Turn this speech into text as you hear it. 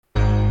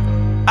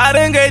I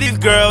done gave these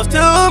girls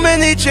too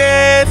many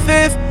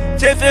chances,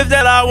 chances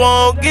that I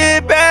won't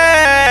get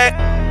back.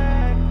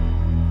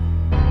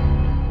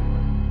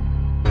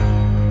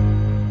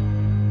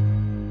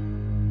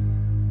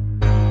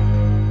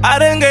 I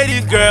done gave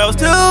these girls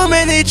too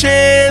many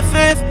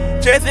chances,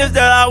 chances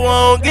that I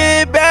won't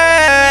get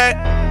back.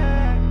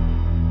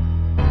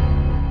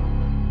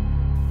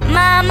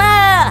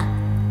 Mama,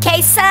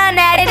 K-Sun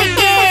at it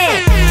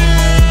again.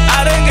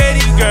 I done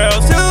gave these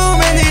girls too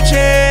many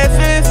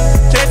chances,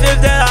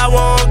 chances that I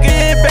won't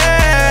get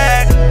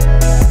back.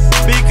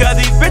 Because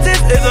these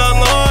bitches is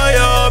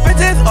unloyal,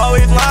 bitches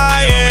always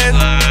lying.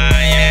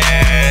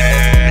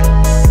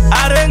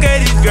 I done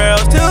gave these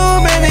girls too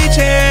many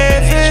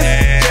chances,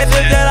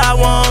 chances that I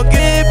won't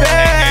get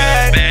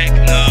back.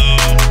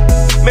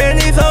 Man,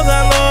 these hoes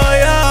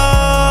unloyal.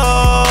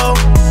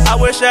 I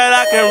wish that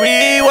I could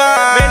read